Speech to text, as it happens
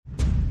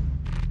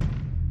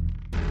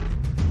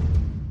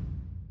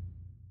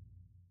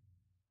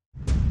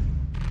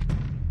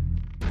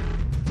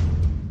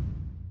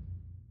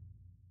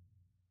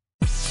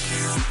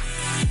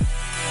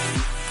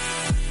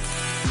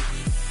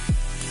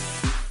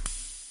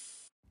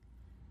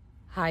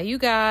Hi, you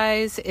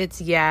guys. It's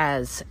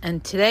Yaz.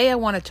 And today I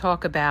want to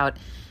talk about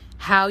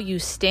how you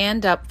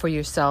stand up for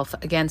yourself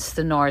against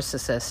the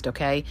narcissist,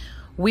 okay?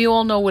 We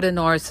all know what a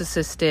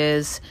narcissist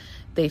is.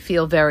 They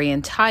feel very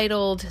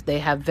entitled. They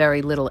have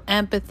very little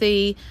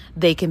empathy.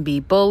 They can be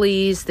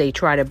bullies. They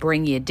try to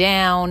bring you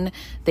down.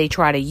 They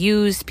try to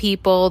use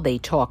people. They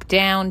talk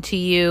down to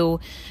you.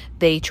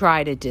 They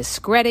try to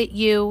discredit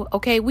you.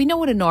 Okay, we know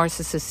what a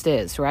narcissist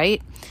is,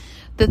 right?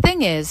 The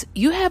thing is,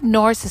 you have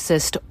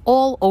narcissists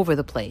all over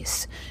the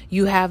place.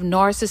 You have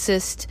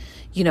narcissists,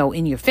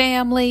 in your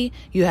family.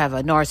 You have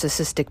a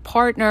narcissistic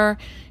partner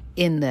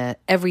in the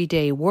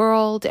everyday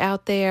world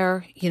out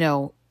there.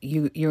 You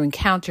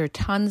encounter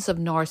tons of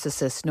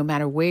narcissists no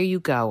matter where you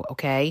go,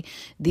 okay?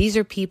 These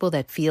are people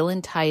that feel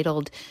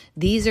entitled.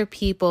 These are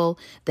people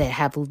that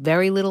have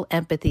very little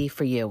empathy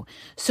for you.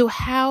 So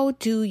how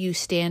do you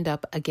stand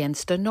up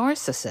against a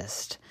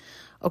narcissist?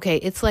 Okay,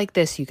 it's like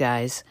this, you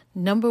guys.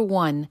 Number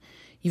one,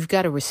 you've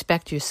got to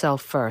respect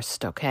yourself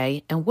first,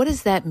 okay? And what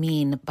does that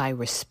mean by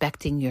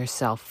respecting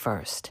yourself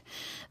first?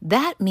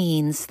 That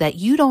means that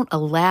you don't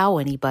allow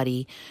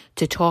anybody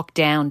to talk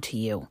down to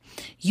you.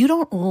 You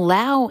don't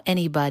allow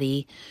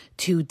anybody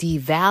to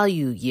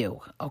devalue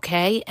you,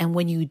 okay? And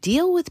when you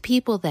deal with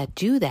people that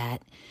do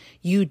that,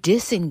 you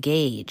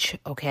disengage,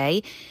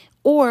 okay?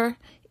 Or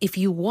if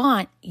you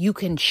want, you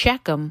can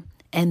check them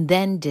and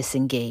then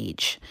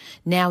disengage.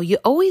 Now, you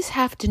always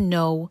have to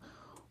know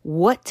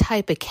what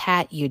type of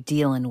cat you're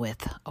dealing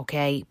with,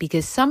 okay?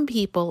 Because some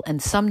people and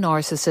some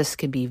narcissists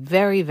can be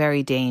very,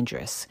 very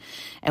dangerous.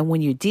 And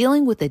when you're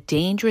dealing with a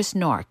dangerous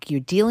narc, you're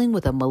dealing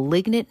with a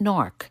malignant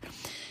narc.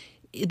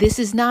 This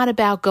is not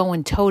about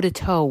going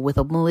toe-to-toe with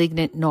a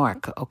malignant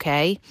narc,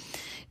 okay?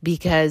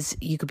 Because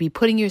you could be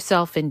putting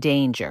yourself in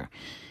danger.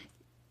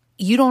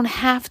 You don't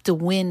have to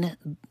win,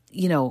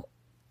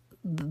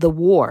 the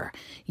war.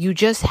 You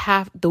just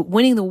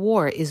winning the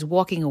war is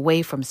walking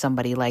away from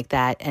somebody like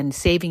that and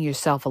saving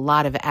yourself a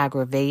lot of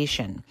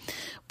aggravation.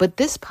 But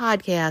this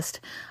podcast,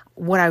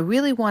 what I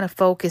really want to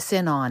focus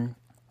in on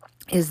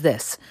is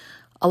this.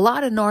 A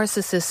lot of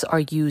narcissists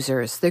are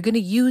users. They're going to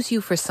use you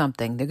for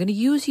something. They're going to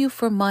use you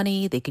for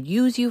money. They could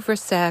use you for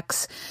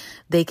sex.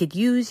 They could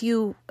use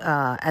you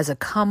as a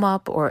come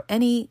up or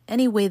any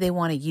way they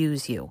want to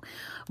use you.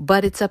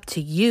 But it's up to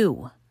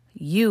you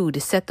to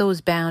set those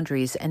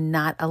boundaries and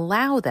not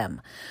allow them.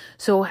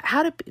 So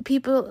how do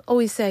people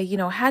always say,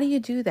 how do you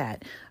do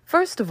that?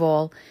 First of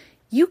all,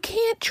 you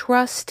can't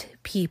trust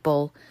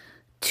people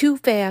too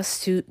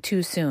fast,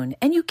 too soon.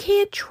 And you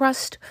can't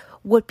trust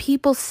what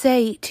people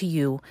say to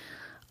you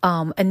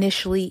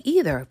initially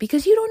either,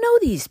 because you don't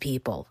know these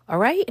people, all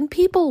right? And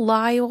people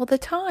lie all the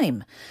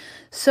time.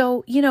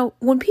 So,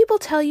 when people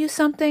tell you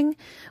something,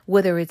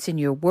 whether it's in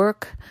your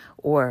work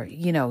or,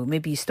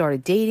 maybe you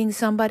started dating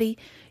somebody,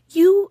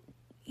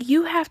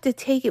 you have to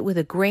take it with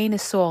a grain of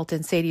salt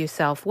and say to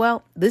yourself,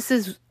 well, this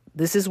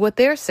is what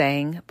they're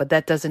saying, but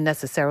that doesn't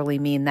necessarily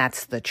mean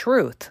that's the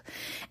truth.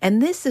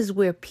 And this is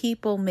where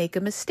people make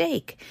a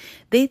mistake.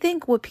 They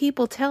think what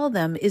people tell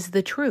them is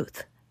the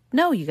truth.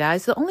 No, you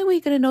guys, the only way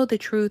you're going to know the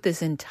truth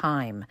is in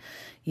time.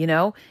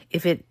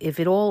 If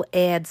it all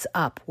adds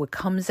up, what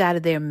comes out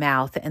of their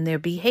mouth and their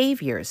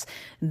behaviors,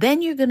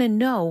 then you're going to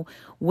know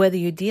whether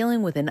you're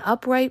dealing with an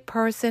upright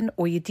person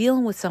or you're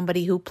dealing with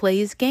somebody who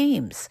plays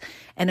games.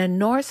 And a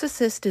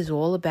narcissist is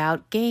all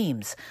about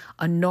games.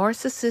 A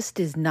narcissist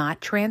is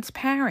not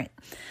transparent.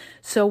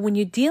 So when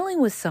you're dealing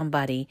with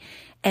somebody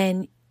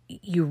and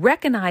you're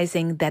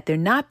recognizing that they're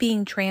not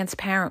being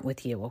transparent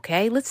with you,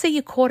 okay? Let's say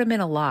you caught them in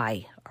a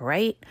lie, all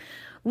right?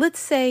 Let's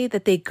say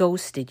that they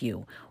ghosted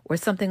you or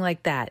something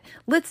like that.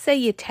 Let's say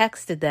you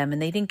texted them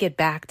and they didn't get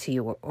back to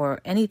you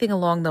or anything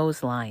along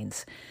those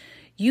lines.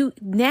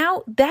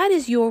 Now that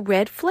is your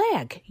red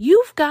flag.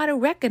 You've got to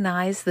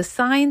recognize the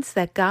signs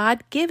that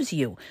God gives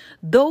you.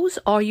 Those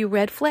are your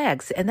red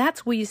flags. And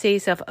that's where you say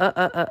to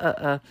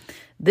yourself,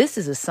 this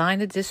is a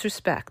sign of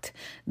disrespect.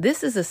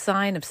 This is a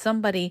sign of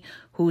somebody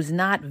who's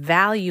not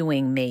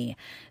valuing me.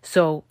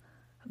 So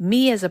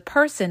me as a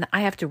person,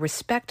 I have to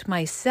respect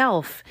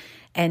myself.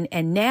 And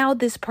now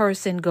this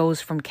person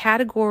goes from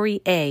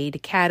category A to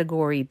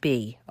category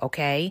B,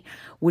 okay?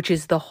 Which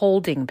is the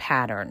holding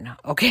pattern,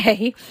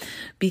 okay?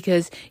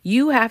 Because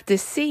you have to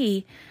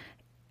see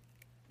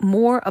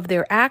more of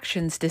their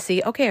actions to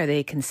see, okay, are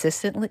they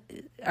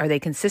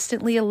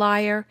consistently a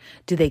liar?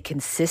 Do they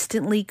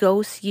consistently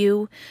ghost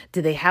you?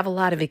 Do they have a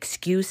lot of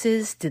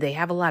excuses? Do they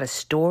have a lot of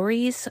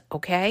stories?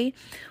 Okay.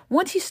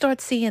 Once you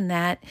start seeing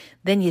that,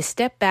 then you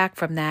step back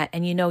from that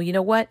and you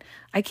know what?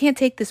 I can't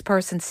take this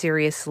person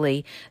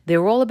seriously.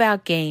 They're all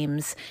about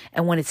games.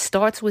 And when it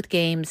starts with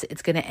games,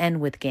 it's going to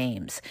end with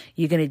games.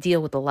 You're going to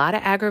deal with a lot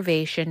of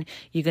aggravation.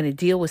 You're going to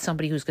deal with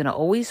somebody who's going to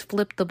always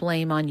flip the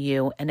blame on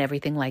you and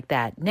everything like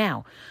that.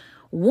 Now,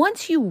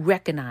 once you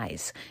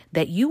recognize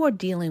that you are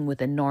dealing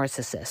with a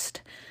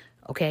narcissist,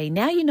 okay,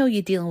 now you know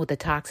you're dealing with a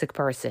toxic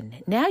person.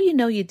 Now you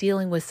know you're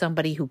dealing with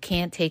somebody who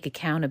can't take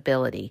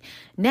accountability.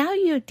 Now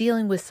you're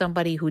dealing with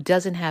somebody who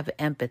doesn't have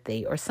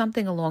empathy or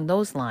something along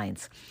those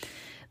lines.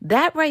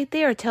 That right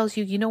there tells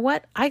you, you know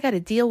what? I got to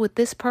deal with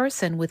this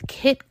person with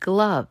kid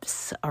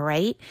gloves. All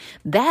right.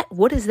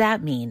 What does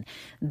that mean?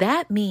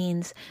 That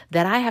means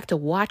that I have to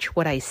watch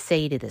what I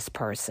say to this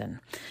person,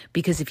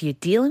 because if you're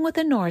dealing with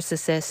a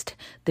narcissist,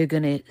 they're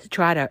going to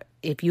try to,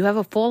 if you have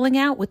a falling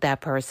out with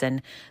that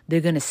person, they're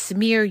going to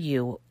smear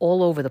you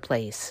all over the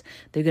place.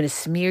 They're going to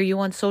smear you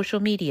on social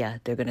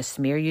media. They're going to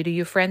smear you to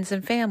your friends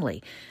and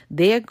family.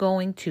 They're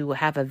going to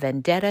have a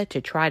vendetta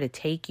to try to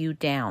take you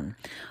down.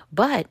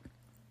 But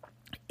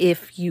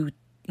if you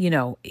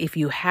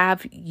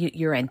have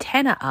your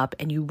antenna up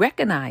and you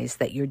recognize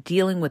that you're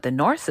dealing with a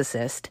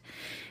narcissist,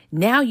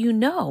 now you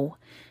know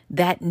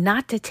that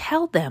not to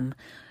tell them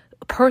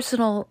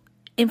personal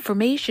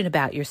information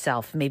about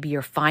yourself, maybe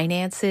your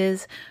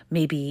finances,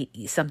 maybe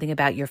something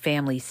about your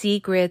family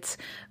secrets,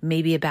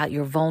 maybe about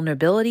your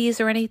vulnerabilities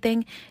or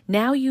anything.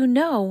 Now you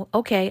know,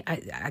 okay,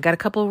 I got a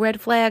couple of red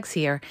flags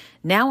here.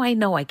 Now I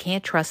know I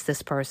can't trust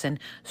this person.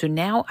 So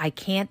now I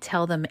can't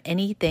tell them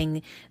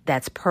anything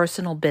that's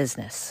personal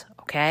business,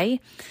 okay?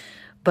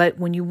 But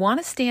when you want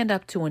to stand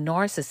up to a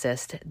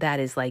narcissist that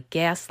is like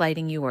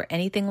gaslighting you or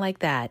anything like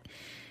that,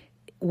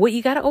 what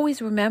you got to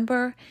always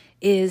remember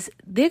is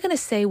they're going to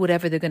say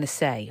whatever they're going to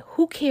say.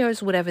 Who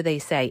cares whatever they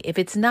say? If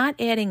it's not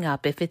adding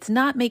up, if it's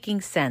not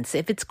making sense,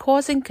 if it's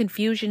causing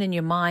confusion in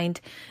your mind,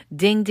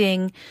 ding,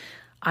 ding,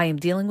 I am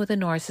dealing with a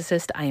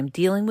narcissist. I am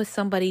dealing with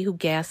somebody who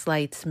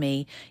gaslights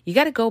me. You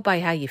got to go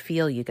by how you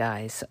feel, you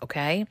guys,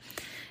 okay?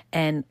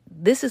 And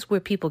this is where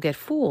people get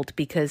fooled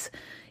because,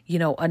 a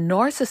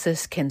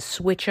narcissist can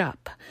switch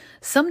up.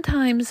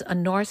 Sometimes a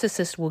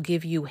narcissist will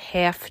give you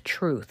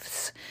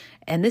half-truths.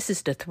 And this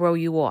is to throw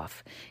you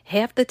off.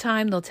 Half the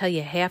time they'll tell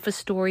you half a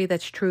story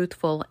that's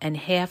truthful and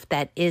half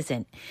that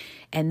isn't.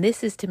 And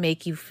this is to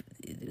make you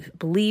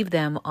believe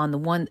them on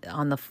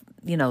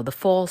the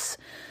false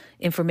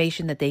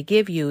information that they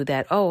give you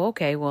that, oh,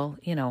 okay, well,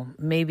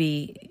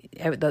 maybe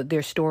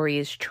their story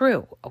is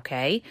true,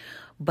 okay?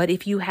 But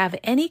if you have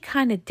any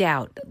kind of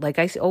doubt, like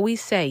I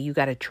always say, you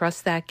got to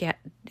trust that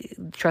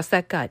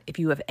gut. If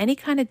you have any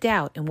kind of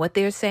doubt in what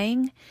they're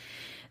saying,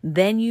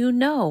 then you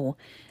know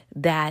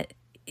that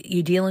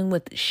you're dealing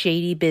with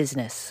shady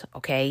business,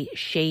 okay?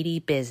 Shady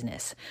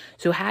business.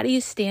 So how do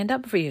you stand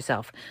up for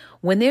yourself?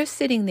 When they're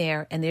sitting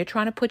there and they're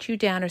trying to put you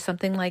down or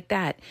something like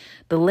that,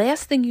 the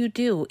last thing you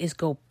do is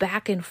go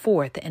back and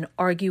forth and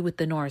argue with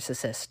the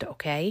narcissist,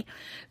 okay?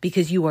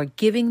 Because you are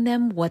giving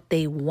them what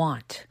they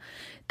want.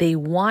 They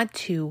want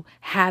to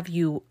have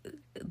you...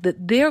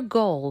 Their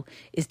goal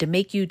is to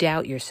make you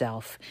doubt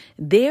yourself.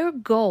 Their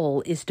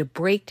goal is to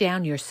break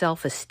down your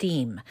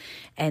self-esteem.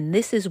 And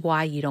this is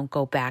why you don't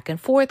go back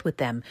and forth with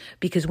them.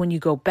 Because when you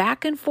go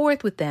back and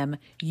forth with them,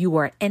 you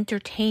are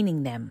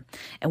entertaining them.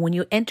 And when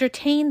you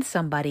entertain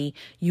somebody,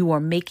 you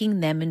are making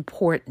them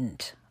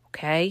important.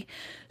 Okay?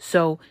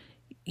 So,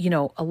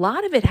 a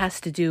lot of it has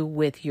to do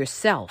with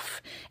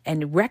yourself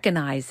and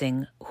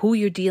recognizing who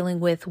you're dealing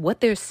with, what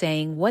they're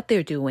saying, what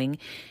they're doing.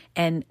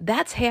 And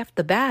that's half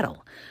the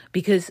battle,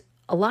 because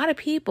a lot of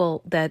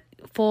people that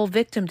fall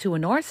victim to a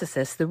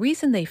narcissist, the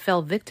reason they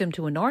fell victim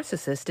to a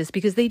narcissist is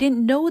because they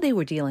didn't know they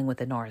were dealing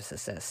with a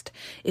narcissist.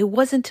 It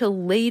wasn't till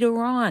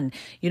later on.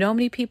 You know how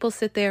many people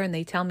sit there and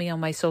they tell me on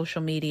my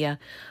social media,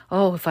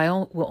 oh, if I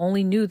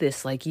only knew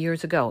this like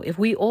years ago. If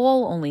we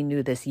all only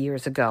knew this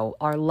years ago,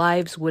 our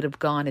lives would have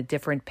gone a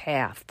different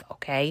path,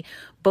 okay?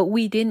 But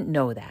we didn't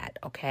know that,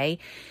 okay?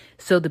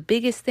 So the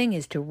biggest thing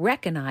is to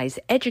recognize,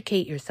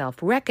 educate yourself,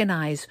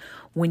 recognize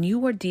when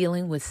you are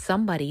dealing with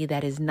somebody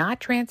that is not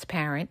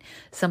transparent,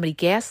 somebody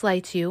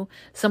gaslights you,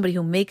 somebody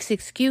who makes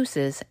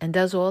excuses and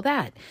does all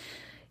that.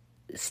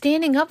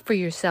 Standing up for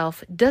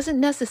yourself doesn't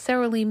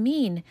necessarily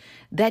mean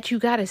that you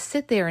got to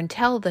sit there and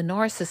tell the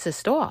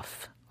narcissist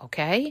off,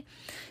 okay?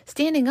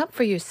 Standing up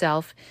for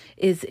yourself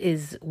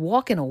is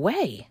walking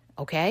away,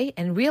 okay?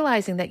 And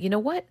realizing that, you know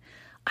what?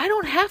 I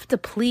don't have to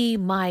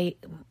plead my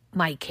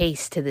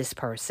case to this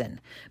person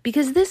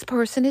because this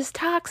person is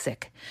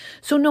toxic.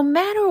 So no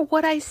matter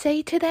what I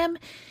say to them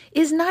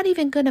is not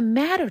even going to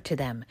matter to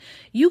them.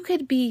 You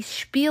could be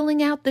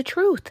spieling out the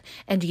truth.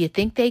 And do you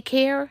think they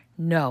care?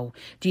 No.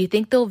 Do you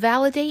think they'll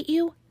validate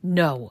you?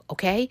 No.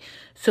 Okay?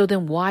 So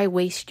then why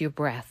waste your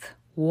breath?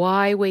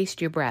 Why waste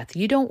your breath?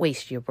 You don't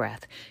waste your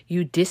breath.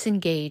 You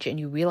disengage and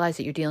you realize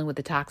that you're dealing with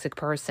a toxic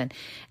person.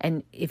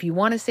 And if you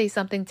want to say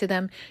something to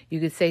them, you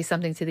could say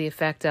something to the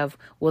effect of,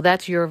 well,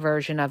 that's your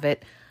version of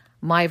it.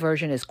 My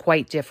version is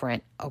quite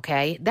different,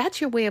 okay?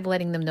 That's your way of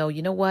letting them know,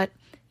 you know what?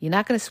 You're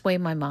not going to sway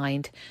my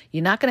mind.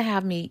 You're not going to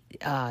have me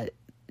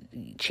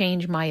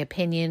change my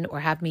opinion or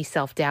have me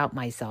self-doubt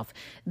myself.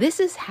 This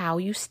is how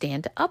you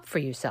stand up for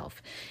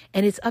yourself.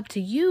 And it's up to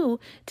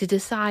you to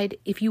decide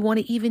if you want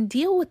to even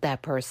deal with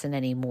that person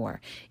anymore.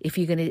 If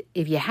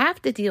you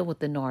have to deal with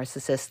the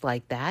narcissist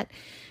like that,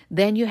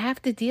 then you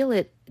have to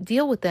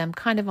deal with them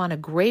kind of on a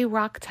gray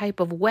rock type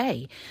of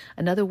way.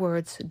 In other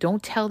words,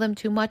 don't tell them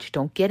too much.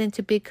 Don't get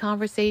into big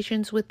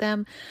conversations with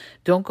them.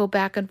 Don't go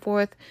back and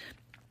forth.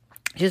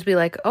 Just be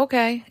like,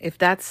 okay, if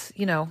that's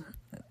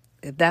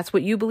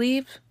what you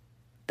believe,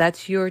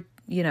 that's your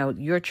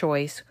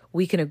choice.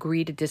 we can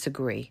agree to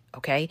disagree,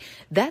 okay?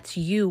 That's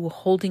you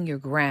holding your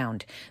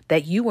ground,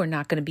 that you are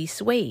not going to be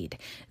swayed.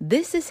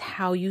 This is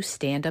how you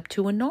stand up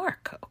to a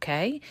narc,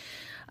 okay?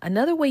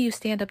 Another way you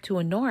stand up to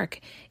a narc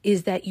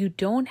is that you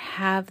don't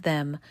have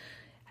them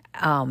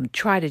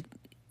try to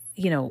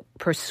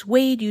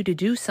persuade you to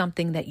do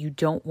something that you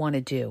don't want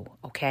to do,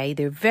 okay?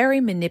 They're very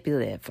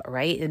manipulative, all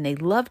right? And they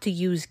love to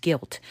use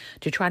guilt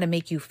to try to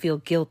make you feel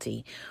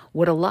guilty.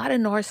 What a lot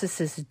of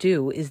narcissists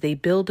do is they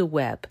build a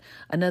web.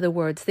 In other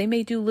words, they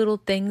may do little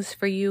things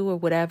for you or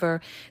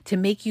whatever to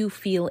make you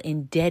feel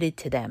indebted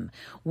to them.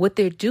 What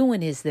they're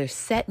doing is they're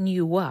setting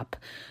you up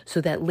so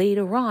that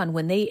later on,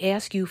 when they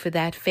ask you for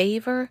that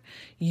favor,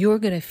 you're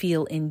going to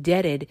feel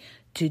indebted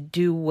to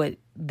do what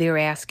they're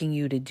asking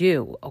you to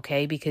do,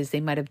 okay? Because they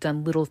might have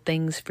done little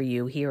things for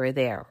you here or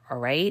there, all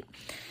right?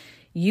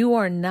 You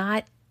are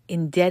not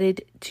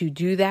indebted to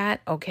do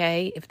that,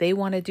 okay? If they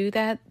want to do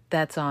that,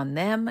 that's on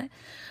them.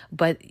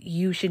 But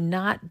you should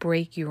not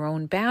break your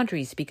own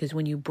boundaries, because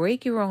when you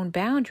break your own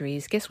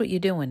boundaries, guess what you're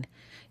doing?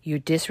 You're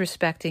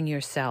disrespecting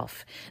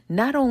yourself.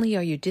 Not only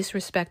are you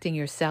disrespecting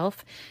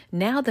yourself,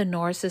 now the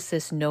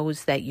narcissist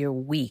knows that you're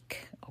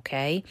weak.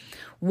 Okay?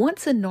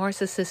 Once a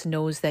narcissist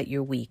knows that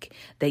you're weak,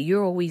 that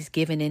you're always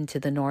giving in to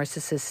the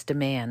narcissist's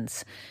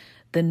demands,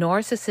 the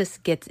narcissist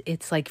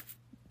it's like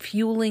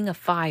fueling a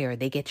fire.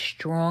 They get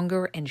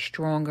stronger and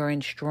stronger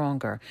and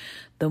stronger.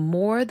 The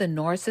more the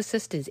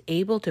narcissist is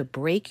able to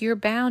break your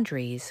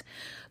boundaries,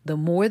 the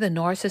more the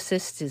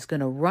narcissist is going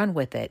to run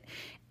with it.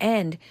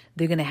 And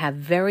they're going to have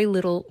very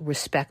little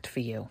respect for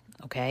you.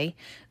 Okay,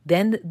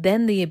 then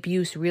the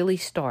abuse really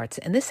starts.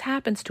 And this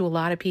happens to a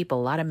lot of people,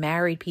 a lot of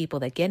married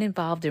people that get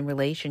involved in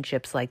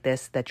relationships like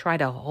this, that try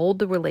to hold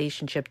the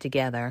relationship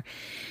together,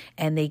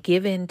 and they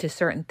give in to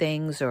certain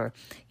things, or,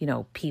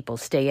 people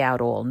stay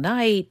out all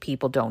night,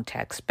 people don't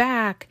text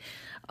back,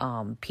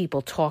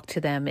 people talk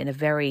to them in a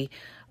very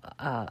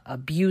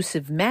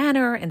abusive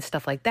manner and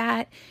stuff like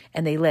that,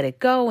 and they let it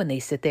go, and they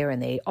sit there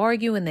and they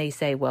argue and they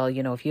say, well,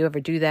 if you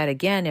ever do that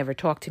again, ever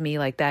talk to me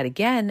like that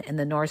again, and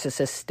the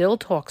narcissist still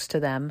talks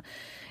to them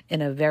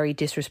in a very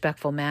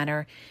disrespectful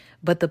manner.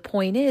 But the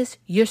point is,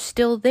 you're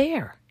still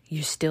there.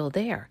 You're still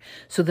there.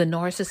 So the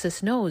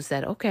narcissist knows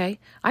that, okay,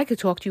 I could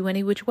talk to you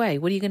any which way.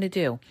 What are you going to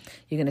do?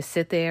 You're going to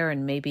sit there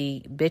and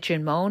maybe bitch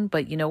and moan,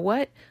 but you know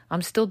what?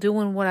 I'm still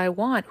doing what I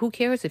want. Who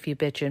cares if you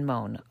bitch and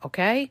moan,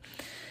 okay?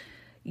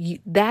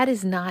 That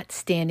is not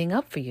standing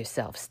up for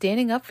yourself.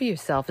 Standing up for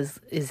yourself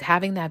is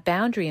having that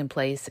boundary in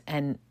place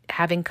and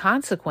having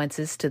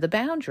consequences to the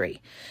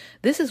boundary.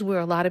 This is where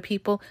a lot of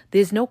people,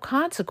 there's no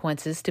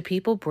consequences to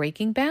people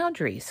breaking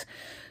boundaries.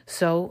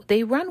 So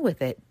they run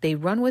with it. They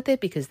run with it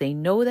because they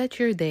know that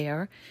you're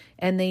there,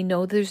 and they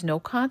know there's no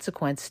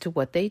consequence to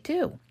what they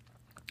do.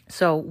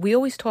 So we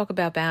always talk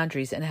about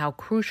boundaries and how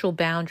crucial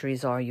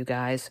boundaries are, you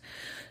guys.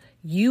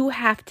 You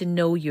have to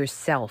know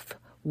yourself,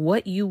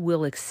 what you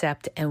will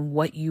accept and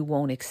what you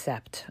won't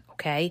accept,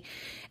 okay?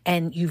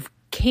 And you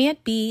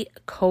can't be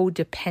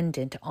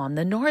codependent on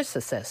the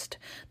narcissist.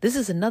 This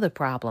is another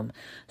problem.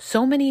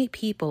 So many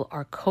people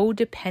are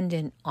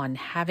codependent on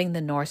having the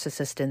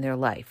narcissist in their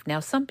life.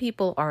 Now, some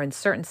people are in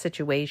certain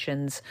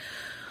situations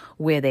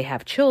where they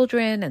have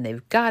children and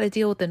they've got to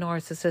deal with the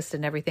narcissist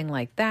and everything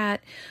like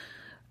that.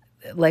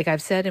 Like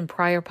I've said in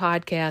prior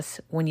podcasts,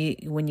 when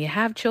you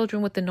have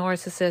children with the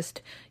narcissist,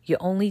 you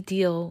only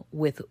deal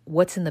with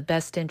what's in the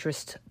best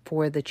interest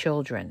for the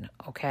children,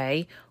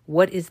 okay?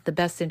 What is the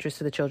best interest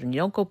for the children?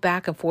 You don't go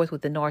back and forth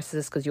with the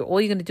narcissist, because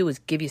all you're going to do is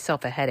give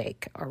yourself a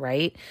headache, all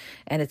right?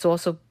 And it's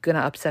also going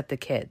to upset the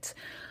kids.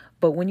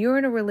 But when you're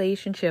in a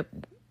relationship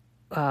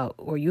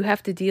or you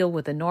have to deal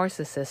with a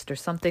narcissist or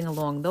something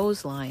along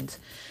those lines,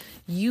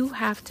 you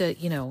have to,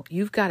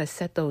 you've got to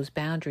set those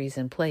boundaries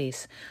in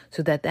place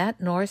so that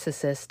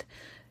narcissist,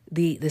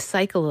 the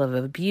cycle of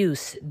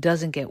abuse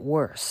doesn't get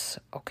worse,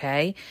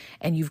 okay?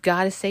 And you've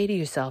got to say to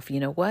yourself,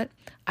 you know what?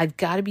 I've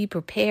got to be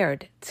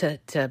prepared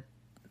to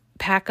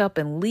pack up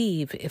and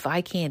leave if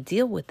I can't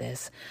deal with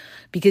this,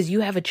 because you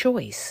have a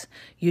choice.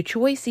 Your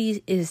choice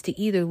is to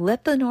either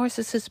let the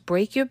narcissist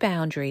break your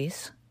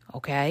boundaries,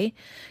 okay?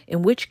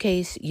 In which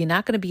case, you're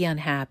not going to be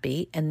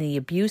unhappy and the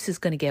abuse is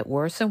going to get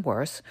worse and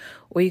worse.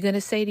 Or you're going to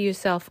say to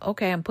yourself,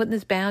 okay, I'm putting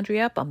this boundary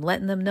up. I'm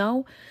letting them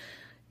know,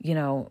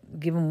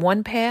 give them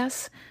one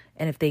pass.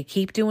 And if they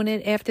keep doing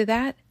it after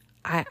that,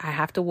 I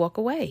have to walk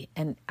away.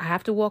 And I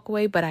have to walk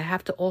away, but I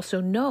have to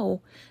also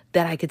know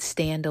that I could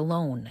stand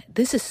alone.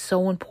 This is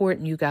so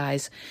important, you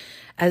guys.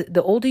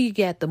 The older you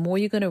get, the more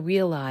you're going to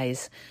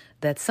realize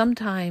that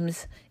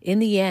sometimes, in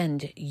the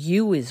end,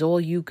 you is all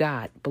you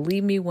got.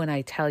 Believe me when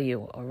I tell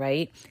you, all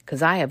right?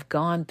 Because I have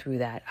gone through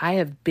that. I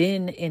have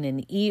been in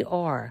an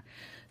ER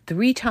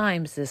 3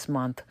 times this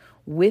month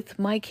with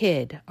my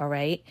kid, all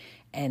right?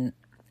 And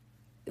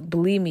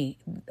believe me,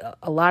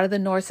 a lot of the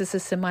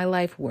narcissists in my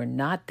life were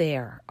not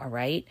there, all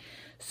right?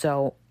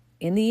 So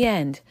in the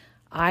end,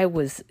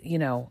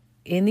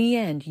 in the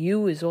end,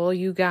 you is all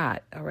you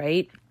got, all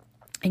right?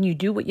 And you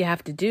do what you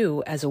have to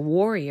do as a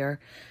warrior.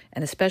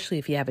 And especially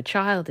if you have a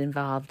child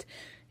involved,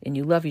 and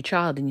you love your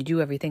child and you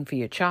do everything for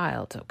your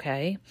child,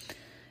 okay?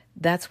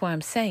 That's why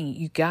I'm saying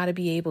you got to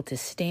be able to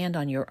stand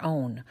on your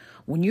own.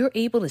 When you're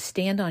able to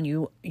stand on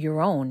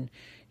your own,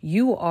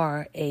 you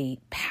are a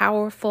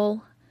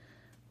powerful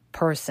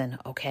person,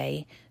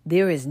 okay?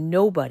 There is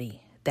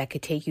nobody that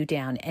could take you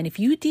down. And if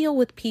you deal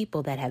with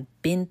people that have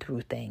been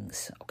through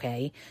things,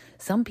 okay?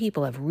 Some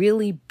people have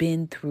really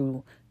been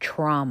through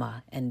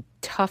trauma and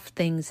tough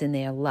things in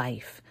their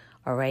life,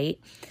 all right?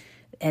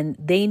 And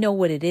they know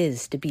what it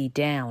is to be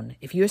down.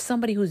 If you're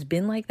somebody who's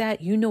been like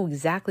that, you know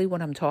exactly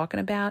what I'm talking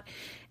about.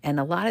 And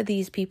a lot of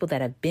these people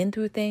that have been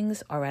through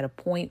things are at a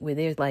point where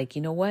they're like,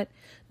 you know what?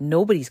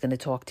 Nobody's going to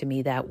talk to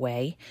me that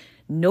way.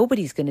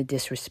 Nobody's going to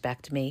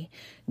disrespect me.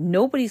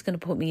 Nobody's going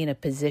to put me in a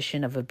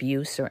position of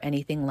abuse or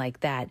anything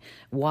like that.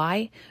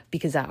 Why?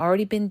 Because I've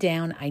already been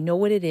down. I know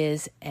what it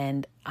is.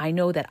 And I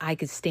know that I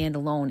could stand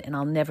alone, and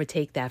I'll never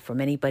take that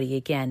from anybody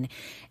again.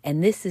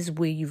 And this is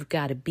where you've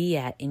got to be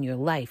at in your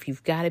life.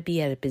 You've got to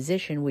be at a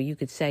position where you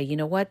could say, you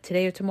know what?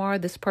 Today or tomorrow,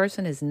 this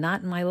person is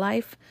not in my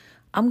life.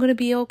 I'm going to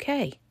be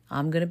okay.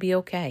 I'm going to be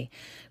okay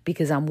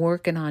because I'm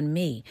working on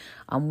me.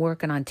 I'm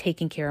working on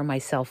taking care of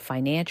myself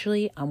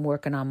financially. I'm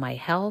working on my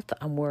health.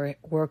 I'm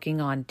working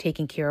on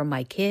taking care of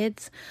my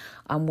kids.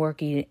 I'm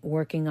working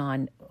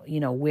on,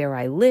 where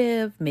I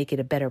live, make it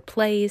a better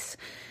place.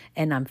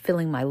 And I'm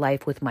filling my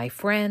life with my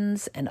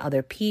friends and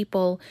other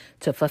people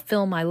to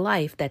fulfill my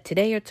life that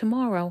today or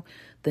tomorrow,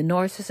 the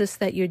narcissist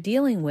that you're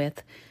dealing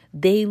with,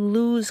 they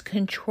lose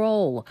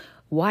control.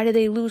 Why do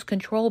they lose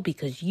control?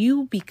 Because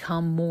you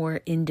become more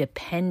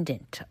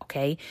independent,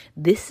 okay?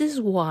 This is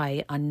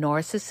why a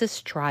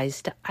narcissist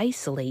tries to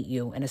isolate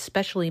you, and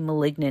especially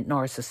malignant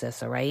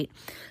narcissists, all right?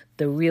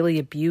 The really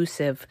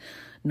abusive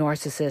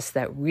narcissists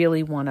that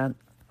really want to,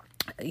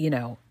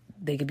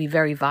 they could be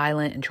very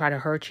violent and try to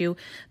hurt you.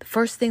 The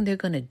first thing they're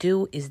going to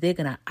do is they're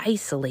going to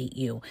isolate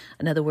you.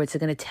 In other words, they're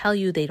going to tell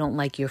you they don't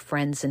like your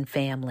friends and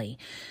family.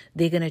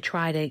 They're going to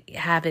try to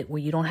have it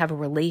where you don't have a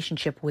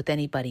relationship with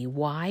anybody.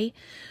 Why?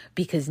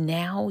 Because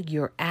now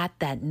you're at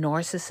that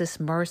narcissist's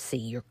mercy.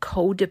 You're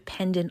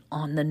codependent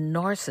on the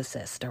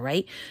narcissist, all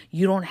right?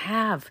 You don't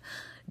have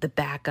the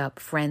backup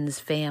friends,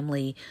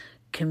 family,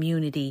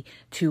 community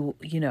to,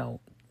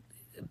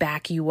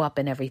 back you up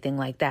and everything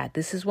like that.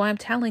 This is why I'm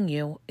telling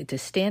you, to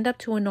stand up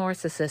to a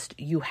narcissist,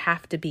 you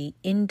have to be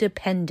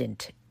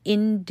independent,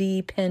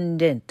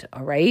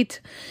 all right?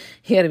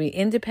 You got to be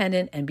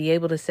independent and be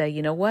able to say,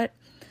 you know what?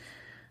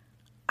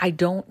 I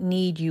don't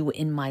need you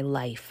in my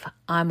life.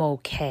 I'm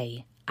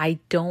okay. I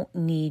don't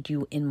need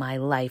you in my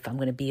life. I'm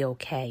going to be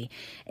okay.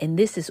 And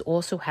this is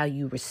also how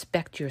you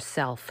respect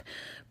yourself,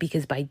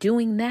 because by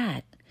doing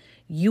that,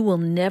 you will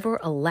never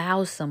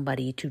allow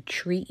somebody to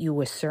treat you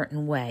a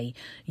certain way.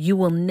 You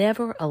will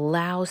never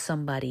allow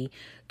somebody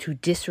to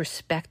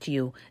disrespect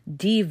you,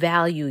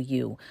 devalue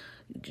you,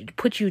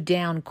 put you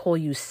down, call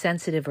you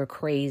sensitive or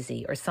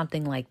crazy or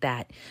something like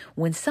that.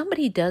 When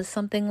somebody does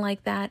something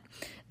like that,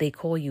 they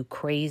call you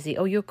crazy.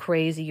 Oh, you're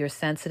crazy, you're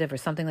sensitive or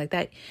something like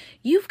that.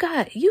 You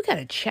got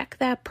to check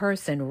that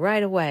person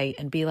right away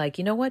and be like,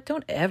 you know what?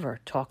 Don't ever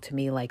talk to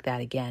me like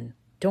that again.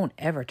 Don't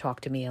ever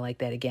talk to me like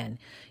that again.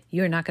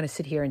 You're not going to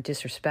sit here and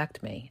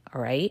disrespect me,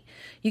 all right?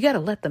 You got to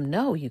let them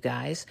know, you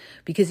guys,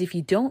 because if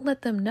you don't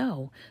let them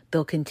know,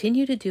 they'll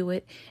continue to do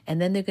it,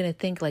 and then they're going to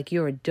think like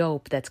you're a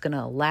dope that's going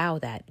to allow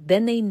that.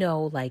 Then they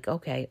know like,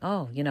 okay,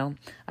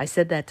 I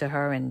said that to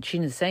her and she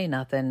didn't say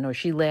nothing, or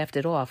she laughed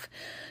it off.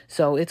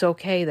 So it's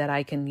okay that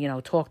I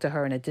can, talk to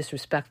her in a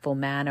disrespectful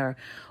manner,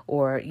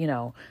 or,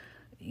 devalue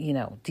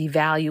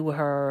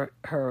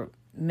her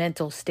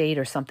mental state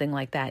or something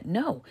like that.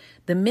 No,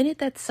 the minute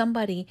that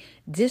somebody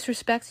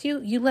disrespects you,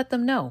 you let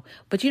them know,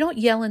 but you don't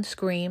yell and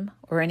scream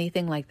or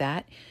anything like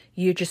that.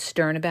 You're just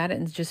stern about it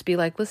and just be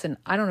like, listen,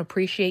 I don't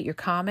appreciate your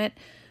comment.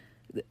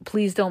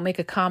 Please don't make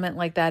a comment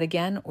like that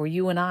again, or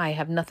you and I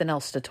have nothing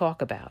else to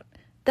talk about.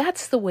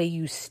 That's the way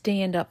you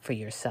stand up for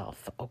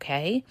yourself,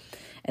 okay?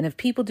 And if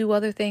people do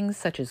other things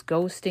such as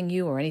ghosting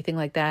you or anything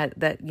like that,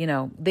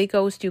 they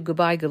ghost you,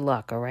 goodbye, good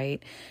luck, all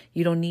right?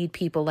 You don't need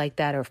people like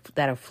that or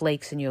that are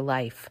flakes in your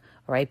life,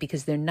 all right?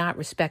 Because they're not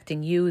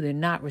respecting you. They're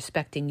not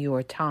respecting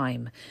your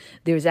time.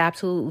 There's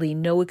absolutely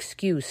no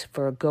excuse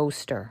for a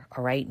ghoster,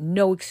 all right?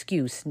 No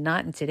excuse,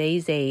 not in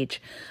today's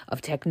age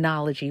of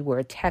technology where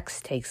a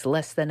text takes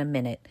less than a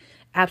minute.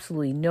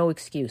 Absolutely no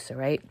excuse, all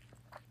right?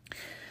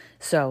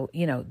 So,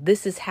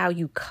 this is how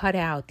you cut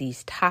out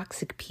these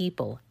toxic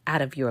people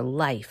out of your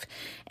life.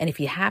 And if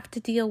you have to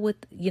deal with,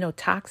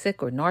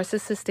 toxic or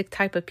narcissistic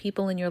type of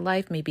people in your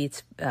life, maybe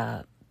it's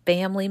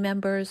family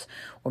members,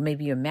 or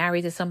maybe you're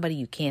married to somebody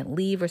you can't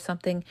leave or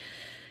something,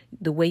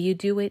 the way you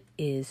do it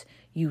is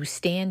you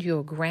stand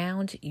your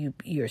ground,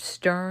 you're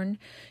stern,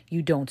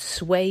 you don't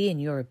sway in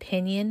your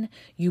opinion,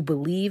 you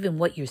believe in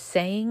what you're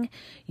saying,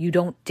 you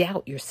don't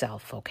doubt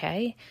yourself,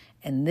 okay?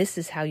 And this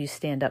is how you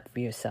stand up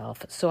for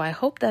yourself. So I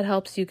hope that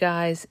helps you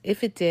guys.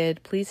 If it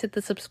did, please hit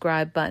the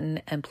subscribe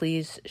button and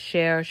please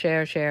share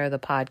the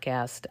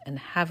podcast, and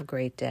have a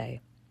great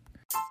day.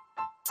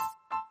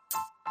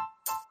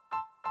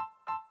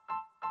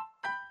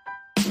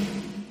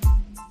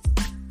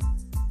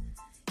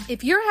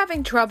 If you're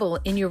having trouble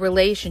in your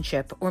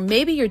relationship, or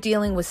maybe you're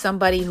dealing with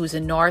somebody who's a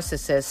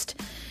narcissist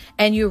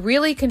and you're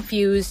really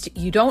confused,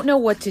 you don't know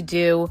what to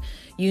do,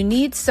 you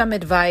need some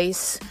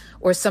advice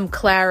or some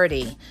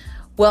clarity,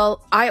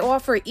 well, I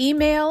offer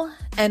email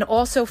and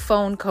also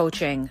phone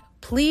coaching.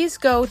 Please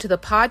go to the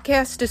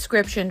podcast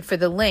description for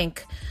the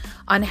link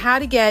on how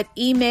to get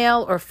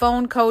email or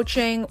phone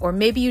coaching, or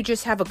maybe you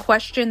just have a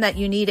question that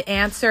you need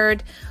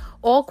answered.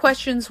 All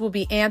questions will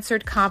be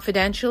answered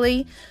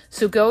confidentially.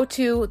 So go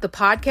to the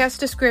podcast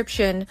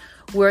description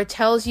where it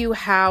tells you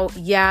how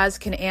Yaz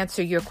can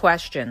answer your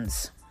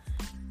questions.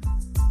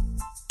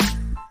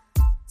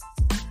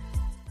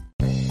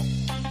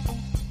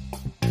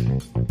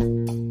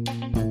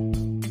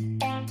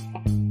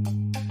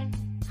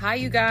 Hi,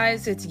 you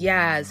guys, it's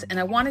Yaz, and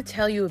I want to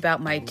tell you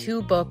about my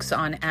 2 books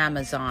on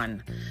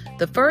Amazon.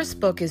 The first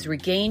book is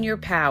Regain Your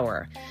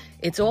Power.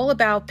 It's all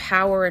about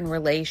power and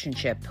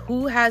relationship.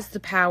 Who has the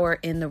power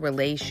in the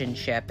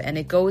relationship? And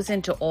it goes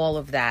into all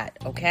of that,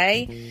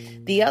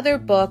 okay? The other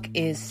book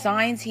is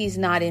Signs He's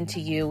Not Into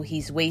You,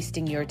 He's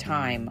Wasting Your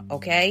Time,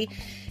 okay?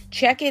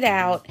 Check it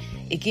out.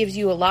 It gives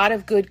you a lot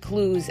of good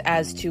clues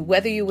as to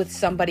whether you're with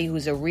somebody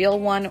who's a real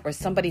one or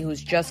somebody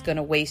who's just going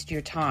to waste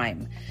your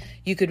time.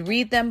 You could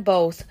read them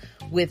both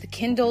with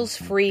Kindle's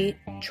free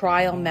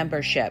trial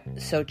membership.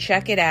 So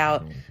check it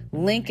out.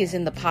 Link is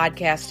in the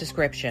podcast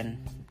description.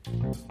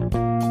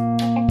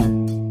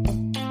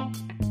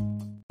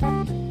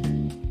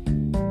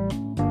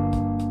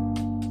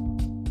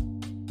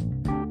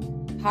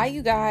 Hi,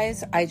 you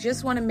guys. I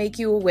just want to make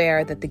you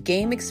aware that the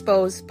Game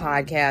Exposed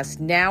podcast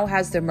now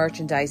has their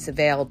merchandise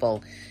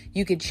available.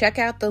 You can check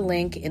out the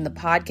link in the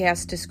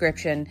podcast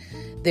description.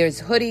 There's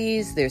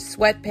hoodies, there's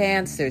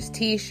sweatpants, there's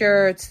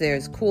t-shirts,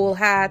 there's cool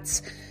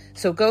hats.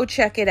 So go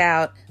check it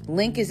out.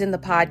 Link is in the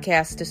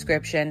podcast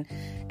description.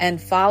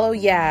 And follow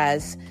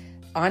Yaz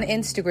on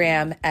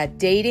Instagram at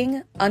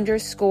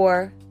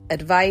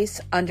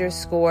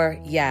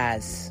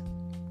dating_advice_Yaz.